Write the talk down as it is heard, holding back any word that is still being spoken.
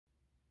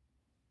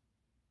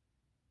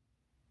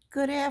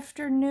Good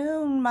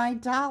afternoon, my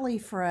dolly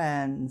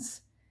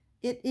friends.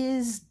 It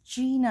is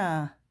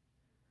Gina.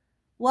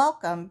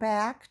 Welcome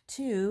back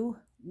to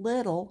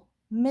Little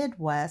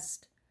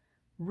Midwest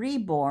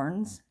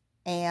Reborns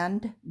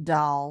and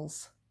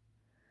Dolls.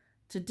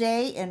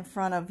 Today in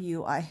front of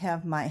you I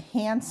have my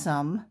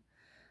handsome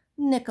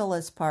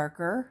Nicholas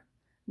Parker.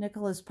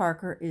 Nicholas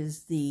Parker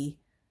is the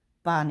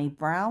Bonnie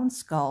Brown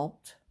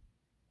sculpt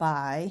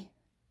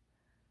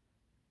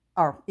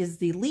is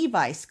the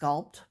Levi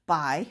sculpt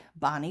by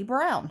Bonnie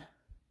Brown.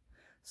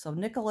 So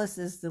Nicholas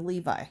is the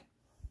Levi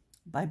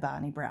by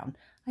Bonnie Brown.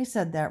 I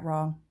said that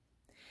wrong.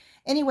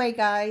 Anyway,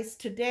 guys,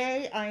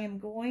 today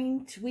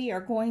we are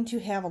going to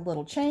have a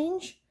little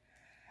change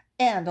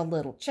and a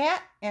little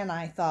chat. And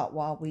I thought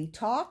while we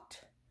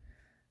talked,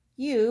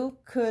 you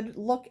could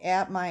look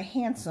at my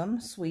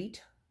handsome,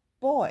 sweet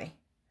boy.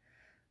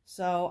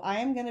 So I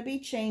am going to be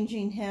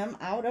changing him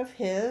out of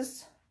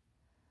his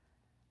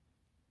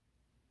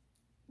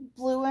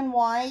blue and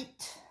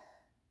white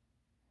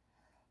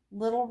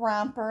little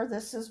romper.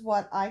 This is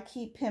what I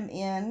keep him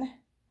in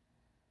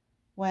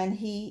when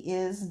he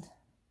is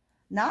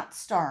not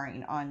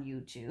starring on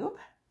YouTube.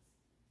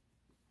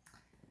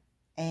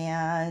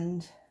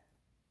 And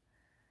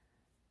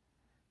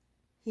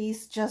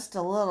he's just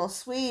a little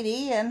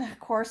sweetie, and of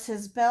course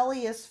his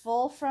belly is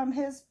full from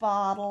his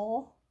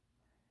bottle,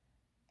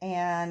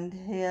 and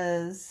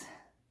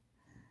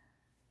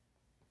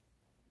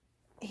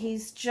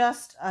he's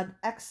just an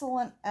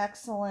excellent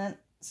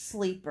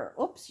sleeper.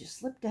 Oops, you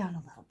slipped down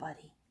a little,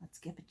 buddy. Let's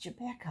get you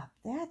back up.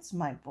 That's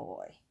my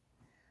boy.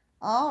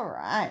 All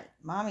right,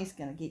 mommy's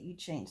gonna get you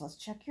changed. Let's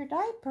check your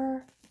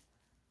diaper.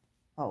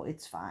 Oh,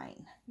 it's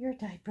fine. Your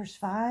diaper's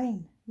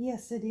fine.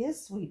 Yes, it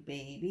is, sweet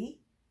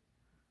baby.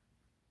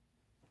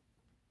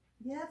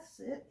 Yes,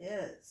 it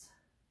is.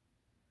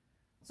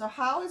 So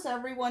how is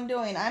everyone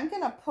doing? I'm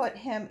gonna put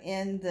him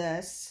in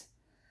this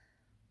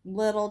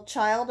little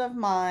Child of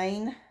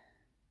Mine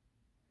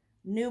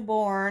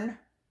newborn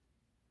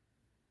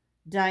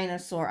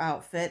dinosaur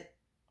outfit.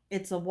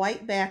 It's a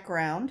white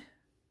background,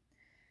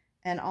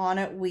 and on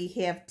it we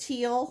have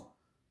teal,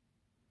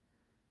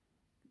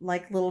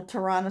 like little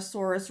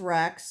Tyrannosaurus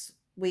Rex.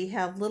 We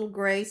have little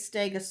gray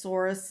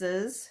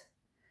Stegosauruses,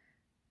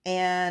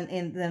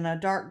 and then a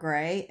dark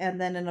gray, and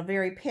then in a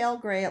very pale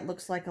gray it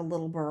looks like a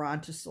little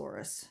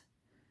Brontosaurus.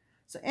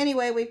 So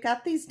anyway, we've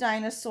got these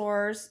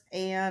dinosaurs,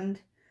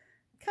 and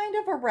kind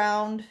of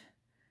around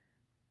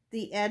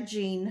the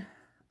edging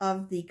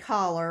of the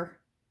collar,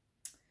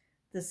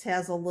 this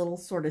has a little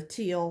sort of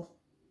teal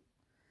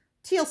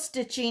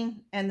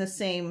stitching, and the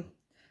same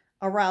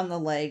around the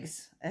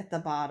legs at the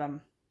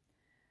bottom.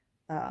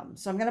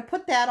 So I'm going to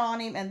put that on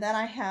him, and then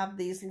I have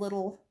these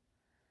little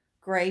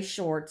gray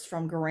shorts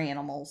from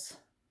Garanimals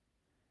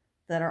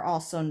that are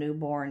also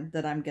newborn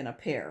that I'm going to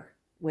pair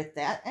with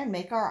that and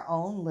make our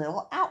own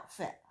little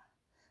outfit.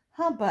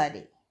 Huh,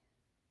 buddy?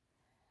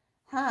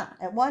 Huh?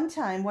 At one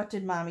time, what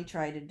did Mommy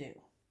try to do?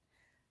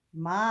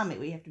 Mommy,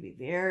 we have to be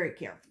very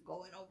careful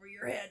going over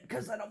your head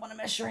because I don't want to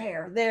mess your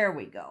hair. There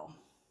we go.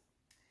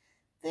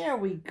 There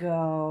we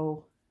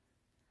go.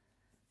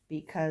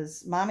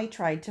 Because Mommy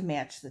tried to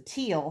match the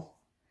teal,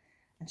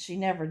 and she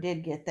never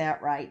did get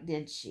that right,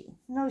 did she?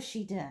 No,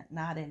 she didn't.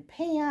 Not in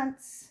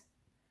pants,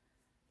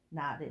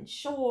 not in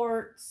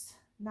shorts,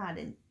 not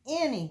in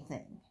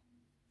anything.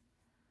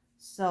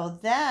 So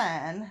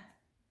then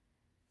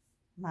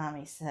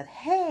Mommy said,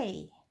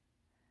 hey,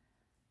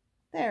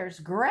 there's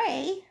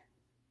gray.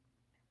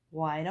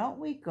 Why don't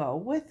we go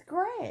with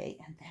gray?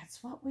 And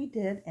that's what we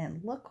did,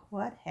 and look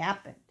what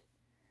happened.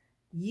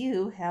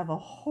 You have a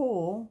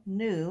whole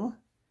new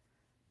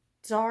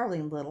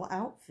darling little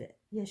outfit.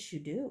 Yes, you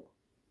do.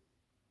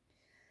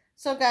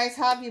 So guys,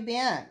 how have you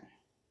been?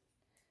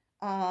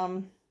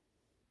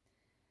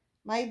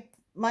 My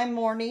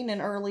morning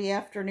and early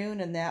afternoon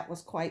and that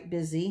was quite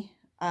busy.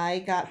 I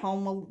got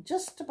home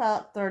just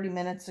about 30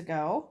 minutes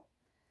ago,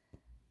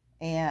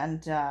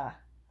 and I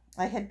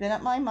had been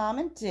at my mom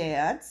and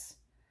dad's.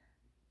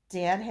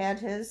 Dad had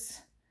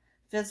his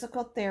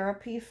physical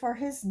therapy for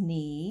his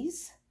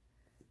knees,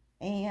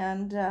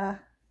 and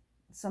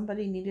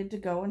somebody needed to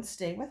go and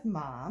stay with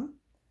Mom.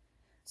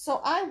 So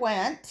I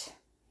went,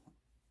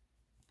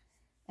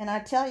 and I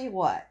tell you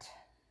what,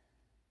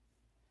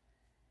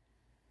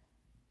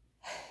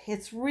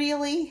 it's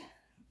really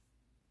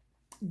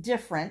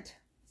different,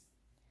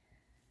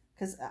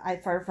 because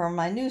for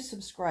my new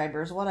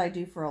subscribers, what I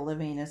do for a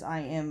living is I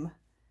am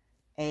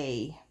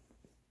a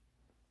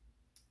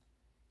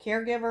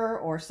caregiver,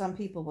 or some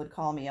people would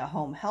call me a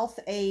home health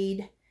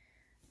aide.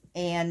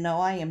 And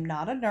no, I am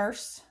not a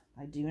nurse.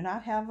 I do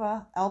not have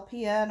a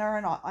LPN or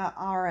an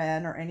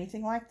RN or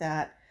anything like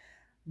that.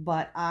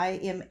 But I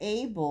am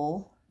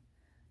able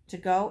to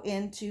go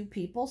into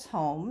people's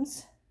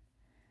homes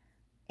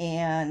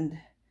and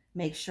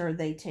make sure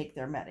they take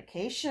their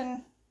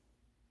medication.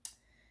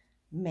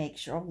 Make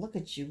sure, oh, look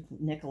at you,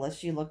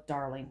 Nicholas, you look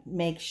darling.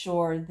 Make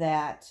sure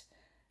that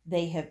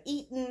they have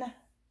eaten.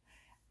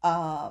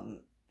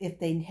 If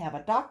they have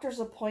a doctor's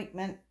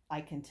appointment,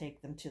 I can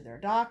take them to their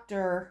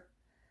doctor.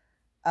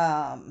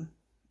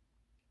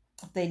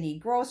 If they need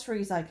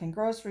groceries, I can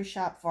grocery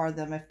shop for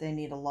them. If they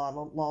need a lot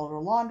of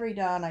laundry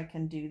done, I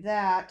can do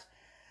that.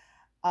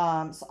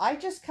 So I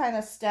just kind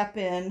of step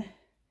in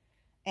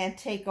and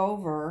take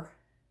over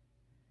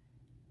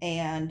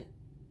and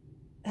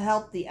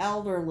help the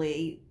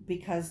elderly,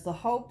 because the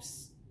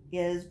hopes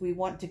is we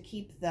want to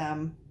keep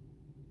them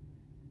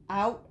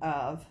out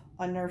of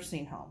a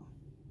nursing home.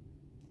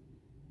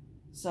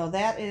 So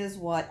that is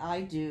what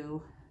I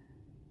do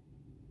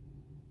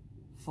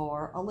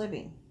for a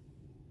living.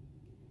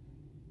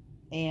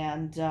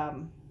 And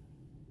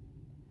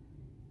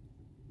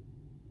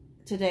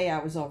today I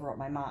was over at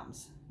my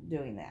mom's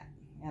doing that.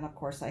 And of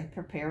course I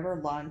prepared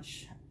her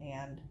lunch,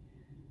 and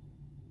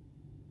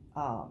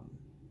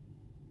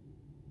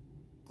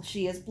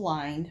she is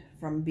blind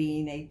from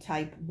being a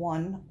type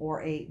 1,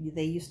 or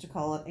they used to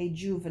call it a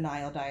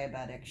juvenile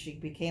diabetic. She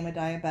became a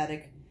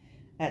diabetic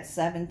at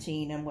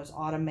 17 and was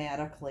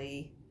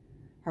automatically,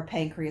 her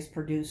pancreas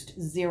produced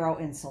 0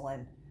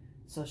 insulin.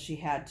 So she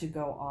had to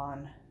go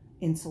on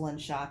insulin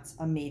shots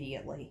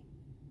immediately.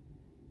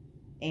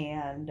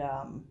 And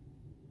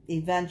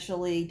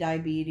eventually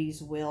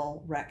diabetes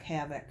will wreak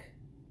havoc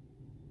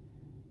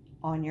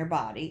on your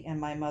body. And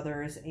my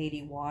mother is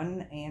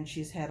 81, and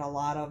she's had a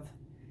lot of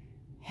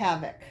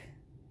havoc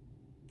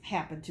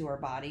happen to her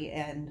body,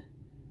 and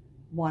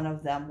one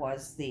of them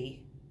was the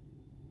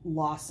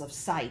loss of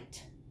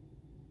sight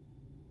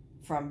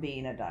from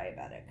being a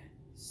diabetic.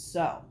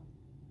 So,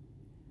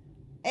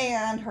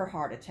 and her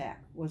heart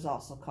attack was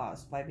also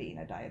caused by being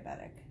a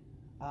diabetic,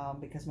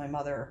 because my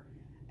mother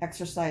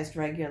exercised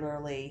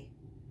regularly,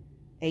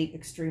 ate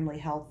extremely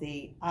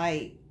healthy.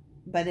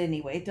 But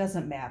anyway, it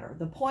doesn't matter.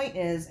 The point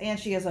is, and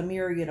she has a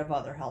myriad of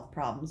other health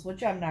problems,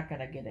 which I'm not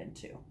going to get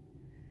into.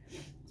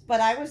 But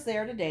I was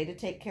there today to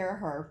take care of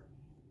her.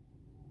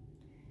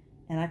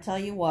 And I tell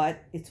you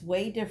what, it's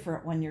way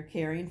different when you're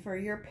caring for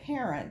your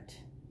parent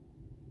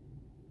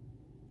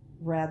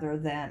rather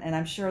than, and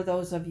I'm sure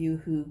those of you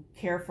who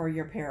care for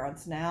your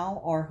parents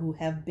now, or who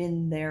have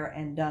been there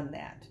and done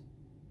that,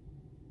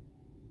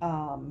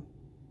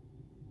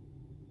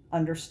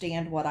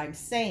 understand what I'm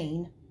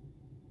saying,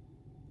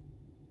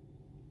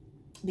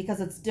 because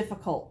it's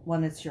difficult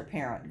when it's your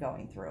parent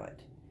going through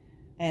it.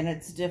 And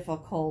it's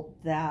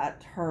difficult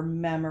that her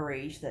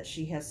memories, that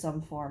she has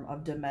some form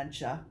of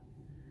dementia,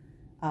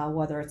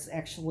 whether it's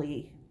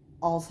actually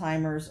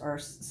Alzheimer's or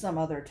some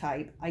other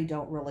type, I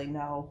don't really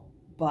know,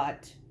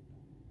 but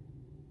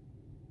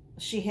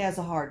she has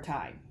a hard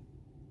time.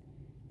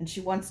 And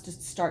she wants to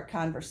start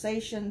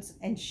conversations,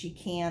 and she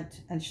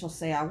can't, and she'll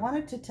say, I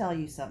wanted to tell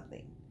you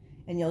something.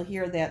 And you'll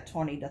hear that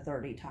 20 to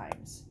 30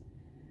 times.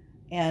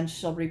 And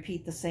she'll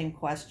repeat the same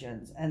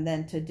questions. And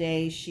then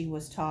today she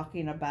was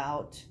talking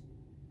about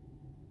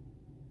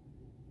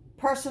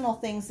personal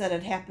things that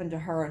had happened to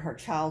her in her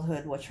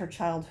childhood, which her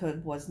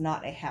childhood was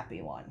not a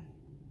happy one.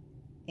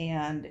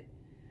 And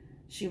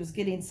she was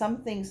getting some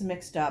things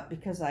mixed up,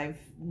 because I've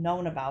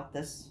known about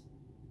this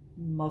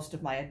most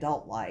of my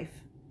adult life.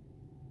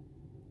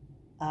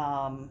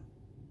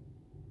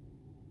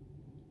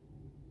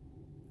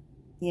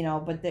 You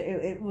know, but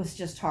it was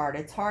just hard.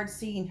 It's hard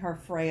seeing her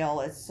frail.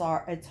 It's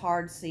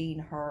hard seeing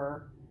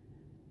her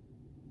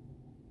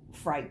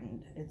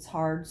frightened. It's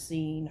hard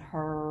seeing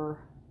her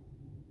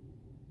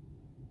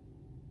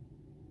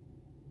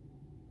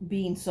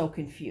being so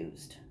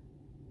confused.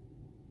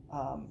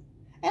 And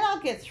I'll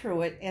get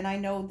through it, and I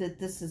know that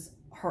this is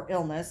her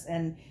illness,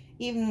 and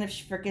even if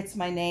she forgets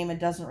my name and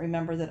doesn't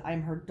remember that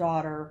I'm her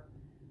daughter,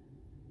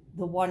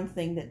 the one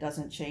thing that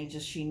doesn't change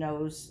is she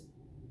knows,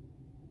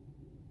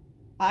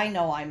 I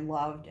know I'm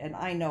loved, and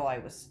I know I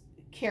was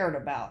cared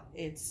about.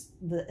 It's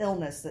the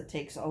illness that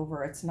takes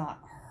over. It's not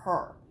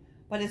her.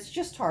 But it's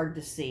just hard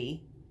to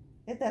see.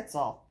 That's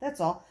all. That's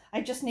all.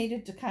 I just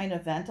needed to kind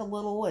of vent a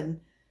little and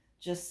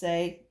just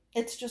say,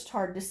 it's just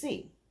hard to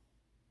see.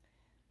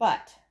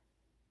 But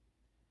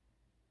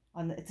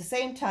at the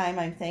same time,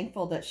 I'm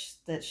thankful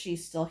that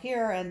she's still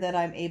here, and that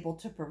I'm able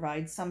to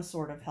provide some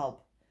sort of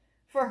help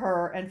for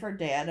her and for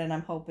Dad. And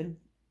I'm hoping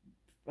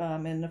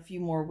in a few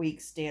more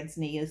weeks, Dad's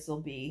knees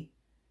will be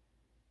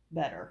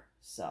better.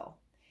 So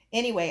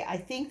anyway, I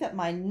think that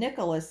my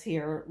Nicholas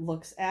here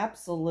looks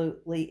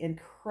absolutely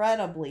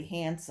incredibly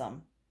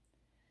handsome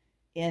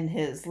in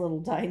his little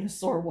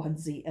dinosaur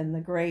onesie and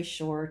the gray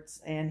shorts,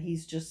 and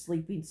he's just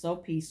sleeping so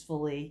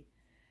peacefully,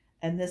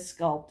 and this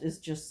sculpt is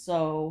just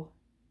so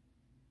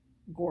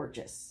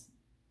gorgeous.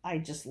 I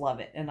just love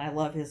it, and I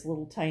love his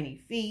little tiny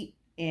feet,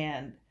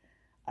 and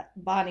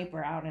Bonnie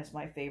Brown is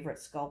my favorite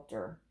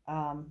sculptor.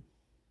 I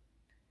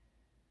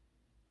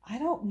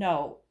don't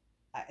know,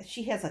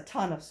 she has a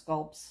ton of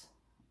sculpts.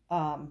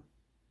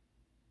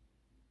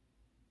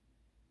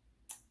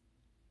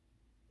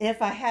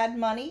 If I had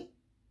money,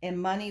 and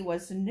money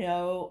was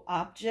no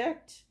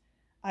object,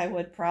 I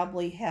would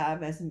probably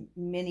have as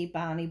many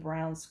Bonnie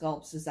Brown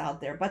sculpts as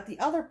out there. But the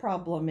other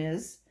problem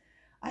is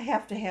I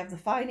have to have the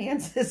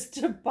finances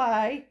to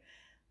buy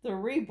the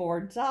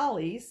reborn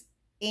dollies.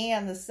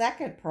 And the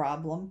second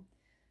problem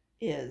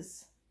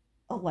is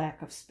a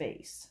lack of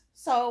space.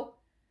 So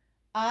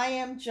I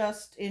am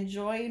just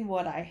enjoying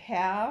what I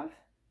have,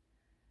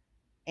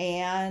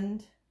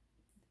 and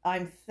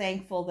I'm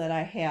thankful that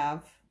I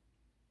have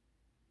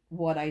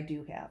what I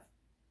do have.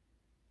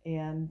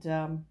 And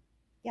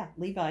yeah,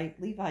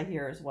 Levi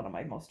here is one of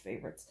my most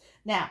favorites.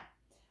 Now,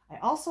 I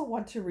also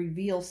want to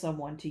reveal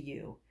someone to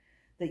you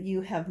that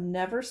you have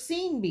never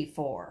seen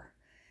before,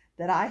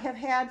 that I have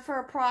had for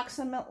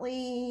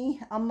approximately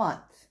a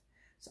month.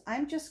 So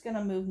I'm just going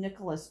to move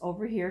Nicholas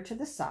over here to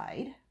the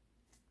side.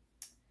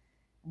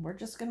 We're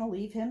just going to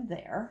leave him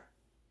there.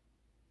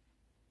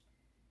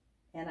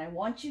 And I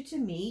want you to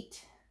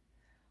meet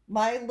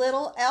my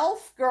little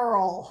elf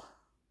girl.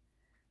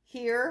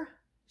 Here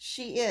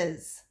she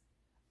is.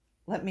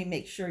 Let me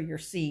make sure you're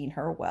seeing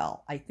her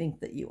well. I think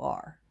that you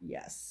are.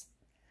 Yes.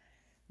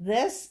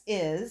 This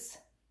is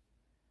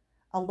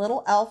a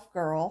little elf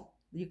girl.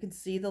 You can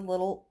see the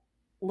little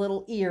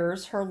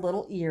ears. Her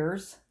little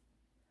ears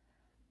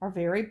are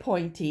very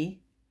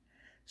pointy.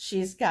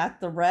 She's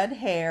got the red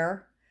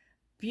hair,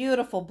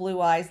 beautiful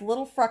blue eyes,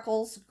 little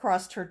freckles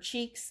across her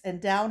cheeks and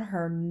down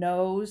her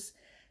nose.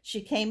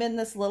 She came in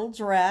this little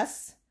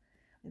dress,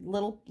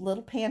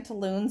 little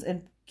pantaloons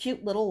and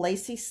cute little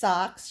lacy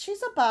socks.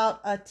 She's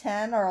about a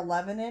 10 or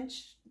 11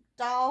 inch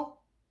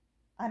doll.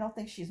 I don't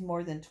think she's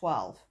more than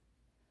 12.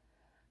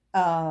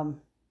 I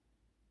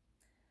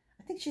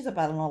think she's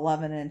about an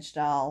 11-inch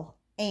doll.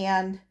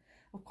 And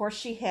of course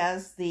she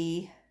has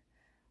the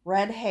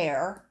red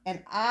hair,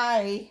 and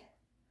I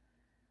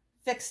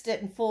fixed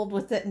it and fooled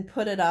with it and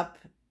put it up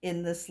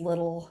in this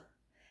little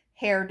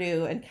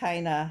hairdo and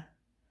kind of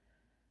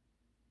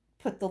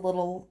put the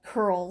little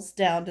curls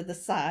down to the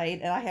side.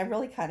 And I have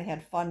really kind of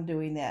had fun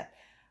doing that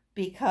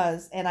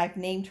because, and I've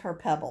named her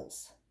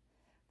Pebbles.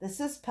 This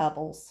is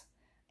Pebbles,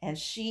 and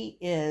she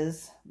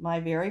is my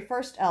very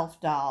first elf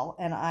doll,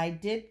 and I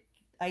did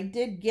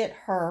get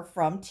her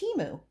from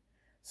Temu.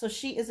 So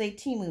she is a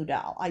Temu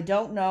doll. I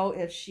don't know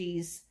if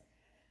she's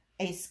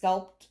a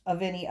sculpt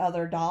of any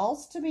other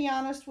dolls, to be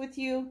honest with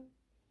you,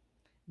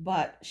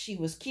 but she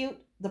was cute.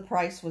 The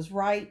price was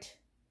right.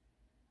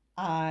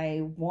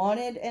 I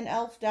wanted an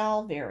elf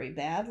doll very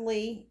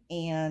badly,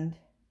 and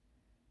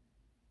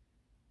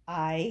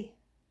I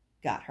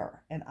got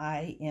her, and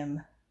I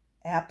am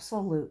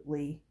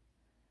absolutely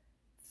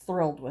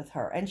thrilled with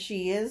her. And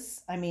she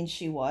is, I mean,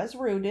 she was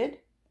rooted,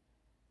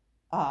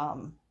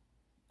 and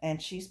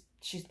she's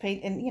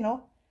painted, and you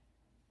know,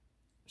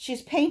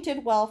 she's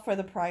painted well for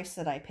the price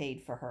that I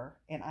paid for her,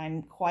 and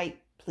I'm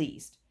quite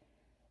pleased.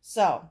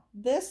 So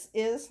this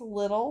is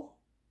little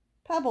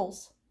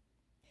Pebbles.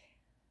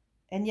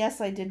 And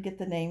yes, I did get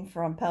the name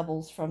from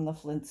Pebbles from the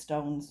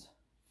Flintstones,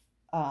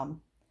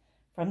 from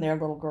their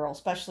little girl,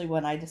 especially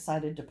when I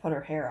decided to put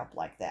her hair up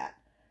like that.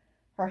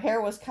 Her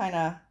hair was kind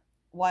of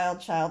wild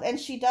child, and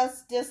she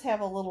does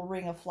have a little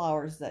ring of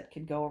flowers that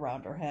could go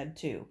around her head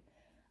too,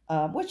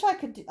 which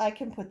I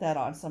can put that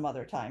on some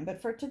other time.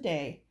 But for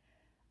today,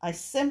 I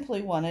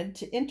simply wanted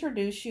to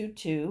introduce you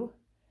to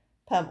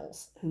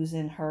Pebbles, who's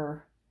in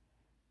her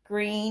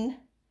green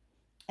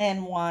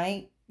and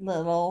white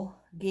little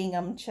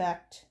gingham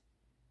checked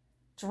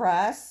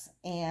dress,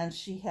 and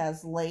she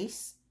has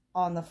lace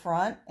on the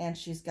front, and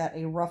she's got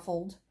a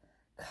ruffled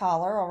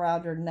collar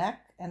around her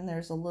neck, and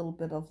there's a little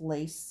bit of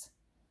lace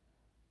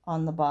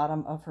on the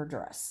bottom of her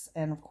dress,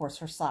 and of course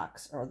her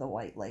socks are the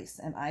white lace.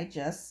 And I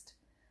just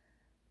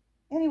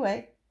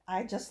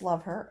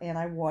love her, and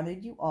I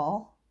wanted you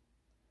all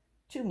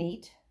to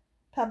meet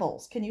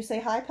Pebbles. Can you say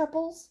hi,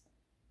 Pebbles?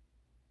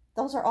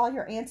 Those are all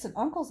your aunts and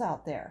uncles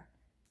out there.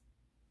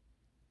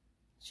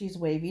 She's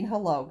waving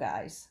hello,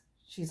 guys.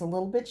 She's a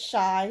little bit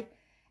shy,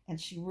 and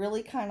she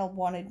really kind of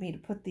wanted me to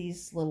put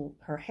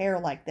her hair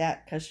like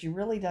that because she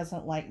really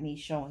doesn't like me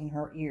showing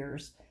her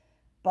ears.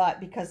 But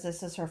because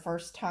this is her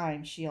first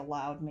time, she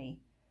allowed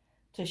me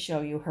to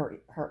show you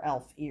her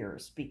elf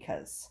ears,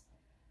 because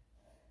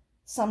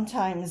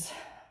sometimes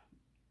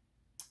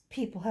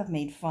people have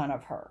made fun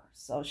of her.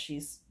 So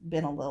she's a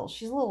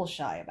little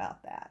shy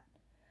about that.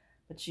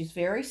 But she's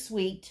very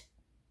sweet,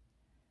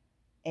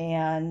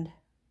 and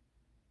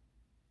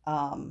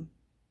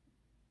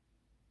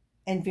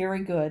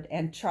very good,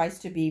 and tries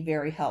to be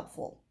very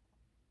helpful.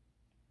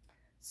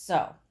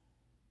 So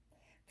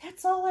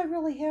that's all I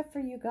really have for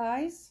you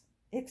guys,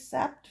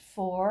 except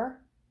for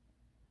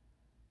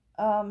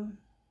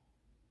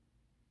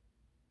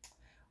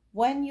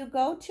when you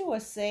go to a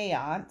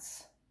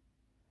seance,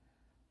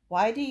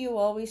 why do you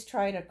always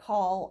try to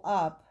call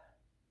up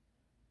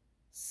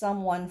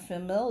someone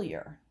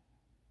familiar?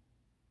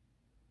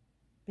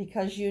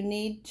 Because you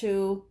need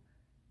to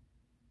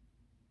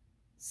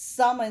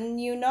summon,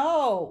 you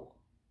know.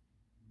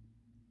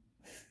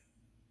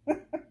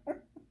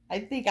 I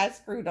think I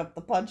screwed up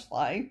the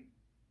punchline.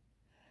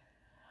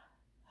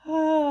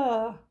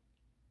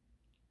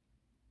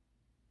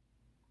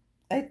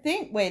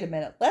 Wait a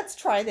minute, let's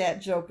try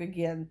that joke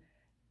again.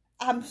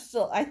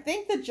 I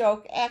think the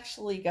joke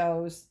actually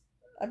goes,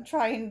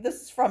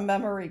 this is from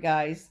memory,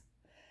 guys.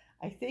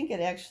 I think it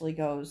actually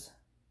goes,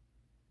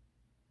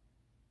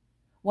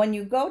 when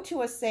you go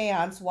to a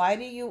seance, why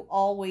do you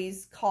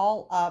always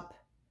call up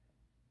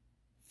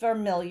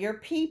familiar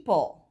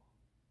people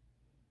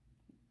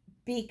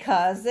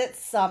because it's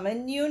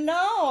someone you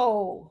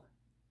know.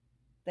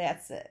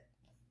 That's it.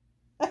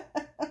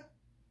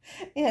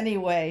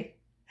 Anyway,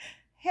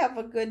 have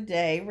a good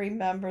day.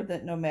 Remember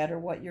that no matter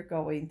what you're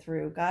going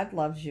through, God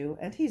loves you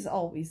and He's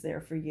always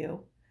there for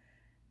you.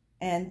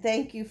 And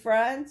thank you,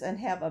 friends, and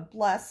have a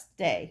blessed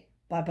day.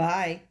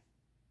 Bye-bye.